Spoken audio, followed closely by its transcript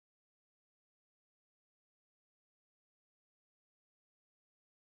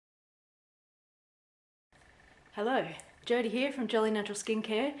Hello, Jody here from Joli Natural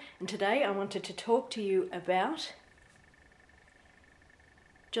Skincare, and today I wanted to talk to you about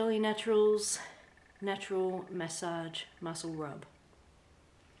Joli Natural's Natural Massage Muscle Rub.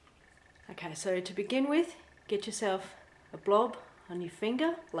 Okay, so to begin with, get yourself a blob on your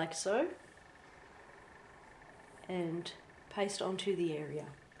finger, like so, and paste onto the area.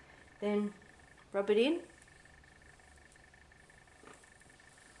 Then rub it in,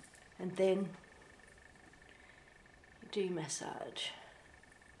 and then do massage.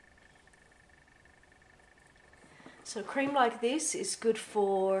 So a cream like this is good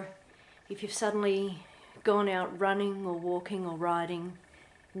for if you've suddenly gone out running or walking or riding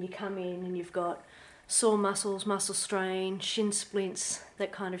and you come in and you've got sore muscles, muscle strain, shin splints,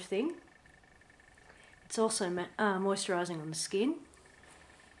 that kind of thing. It's also moisturising on the skin.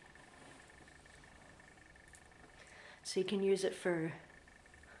 So you can use it for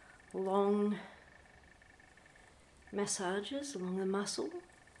long massages along the muscle.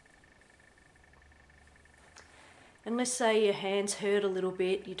 And let's say your hands hurt a little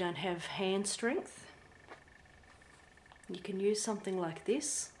bit, you don't have hand strength. You can use something like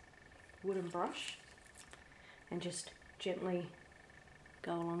this, wooden brush, and just gently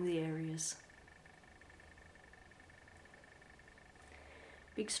go along the areas.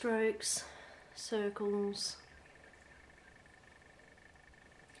 Big strokes, circles,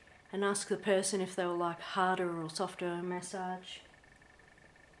 and ask the person if they will like harder or softer massage.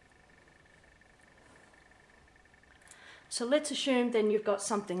 So let's assume then you've got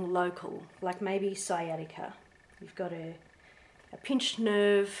something local, like maybe sciatica. You've got a pinched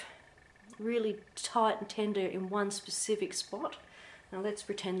nerve, really tight and tender in one specific spot. Now let's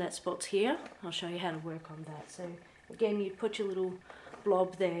pretend that spot's here. I'll show you how to work on that. So again, you put your little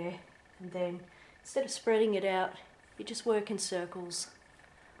blob there, and then instead of spreading it out, you just work in circles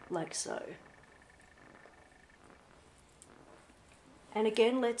like so. And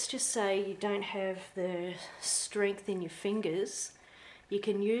again, let's just say you don't have the strength in your fingers. You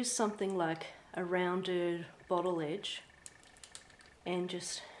can use something like a rounded bottle edge and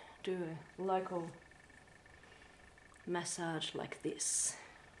just do a local massage like this.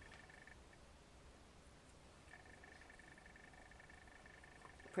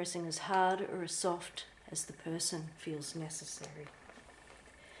 Pressing as hard or as soft as the person feels necessary.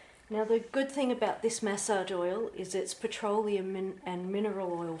 Now the good thing about this massage oil is it's petroleum and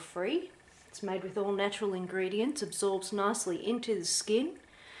mineral oil free. It's made with all natural ingredients, absorbs nicely into the skin.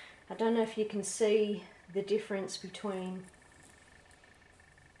 I don't know if you can see the difference between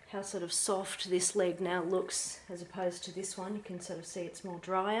how sort of soft this leg now looks as opposed to this one. You can sort of see it's more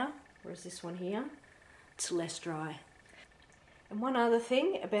drier, whereas this one here, it's less dry. And one other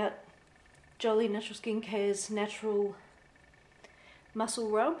thing about Joli Natural Skincare's Natural Muscle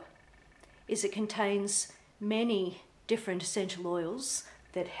Rub is it contains many different essential oils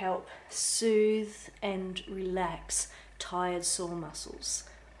that help soothe and relax tired, sore muscles.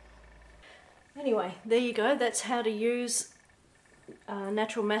 Anyway, there you go. That's how to use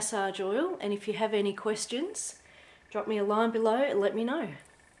natural massage oil. And if you have any questions, drop me a line below and let me know.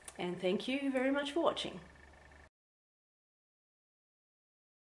 And thank you very much for watching.